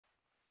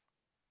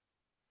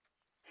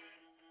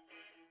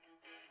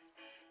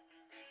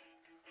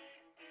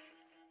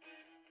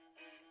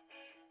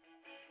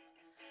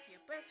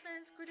best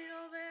friends couldn't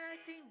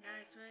overacting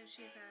nice when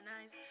she's not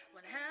nice.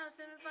 Wanna have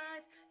some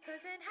advice, cause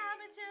it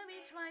happened to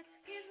me twice.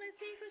 Here's my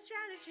secret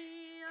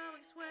strategy,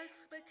 always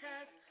works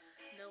because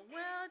the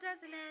world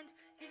doesn't end,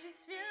 it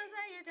just feels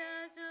like it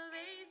does. So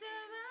raise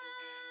your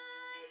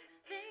right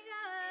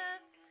finger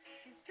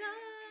and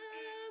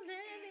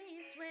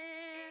solemnly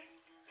swear,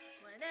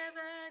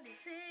 whatever they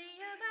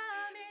say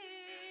about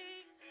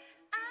me,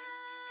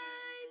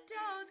 I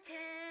don't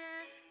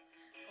care.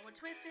 I want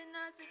twisted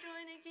knots to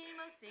join the game.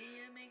 I'll say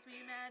you make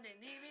me mad and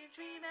leave me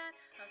dream at.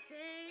 I'll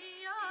say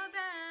you're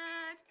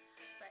bad,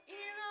 but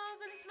even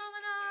for this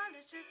moment on,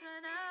 it's just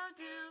what I'll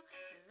do.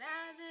 So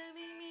rather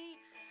be me,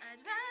 I'd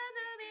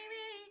rather be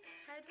me,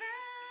 I'd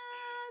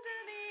rather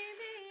be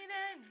me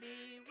than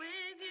be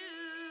with you.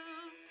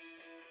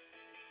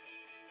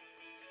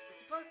 We're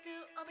supposed to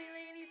all be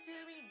ladies to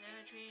be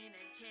nurturing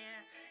and care.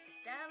 Is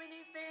that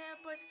really fair?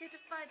 Boys get to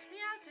fight, we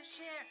have to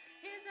share.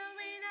 Here's the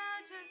way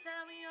that turns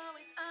out we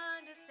always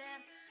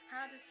understand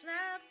how to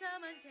slap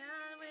someone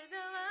down with the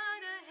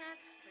other hand.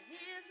 So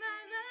here's my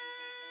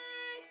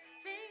right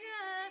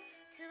finger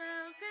to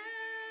how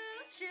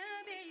girls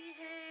should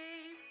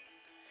behave.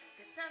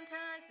 Cause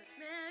sometimes it's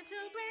meant to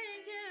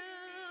break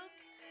you,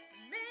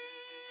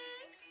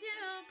 makes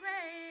you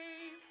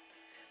brave.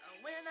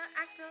 When I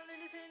act all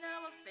innocent,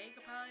 I will fake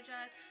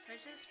apologize.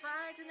 Let's just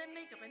fight and then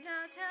make up and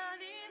now tell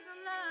these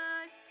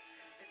lies.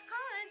 It's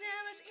called a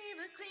damage,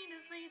 even clean the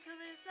slate till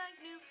it's like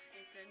new.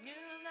 It's a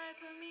new life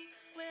for me,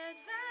 where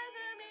I'd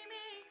rather be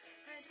me,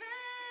 I'd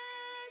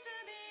rather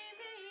be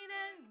me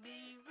than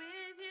be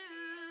with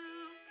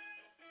you.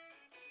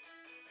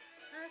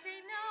 I say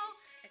no,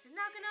 it's a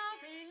knocking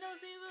off any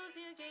lousy rules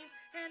in your games,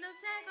 and no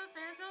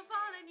sacrifice of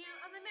falling you.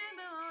 I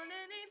remember all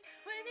the names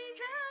when he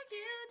drag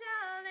you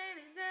down, and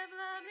it's never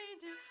lovely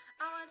too.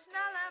 I want to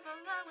not laugh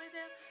along with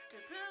him to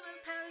prove a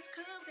Paris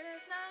coup, cause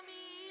it's not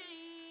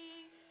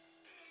me.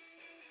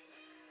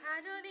 I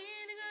don't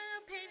need a good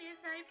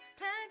opinions, I've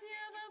plenty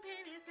of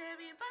opinions.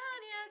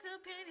 Everybody has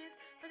opinions,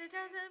 but it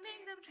doesn't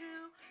make them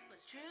true.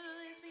 What's true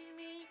is be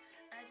me,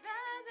 I'd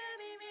rather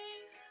be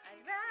me,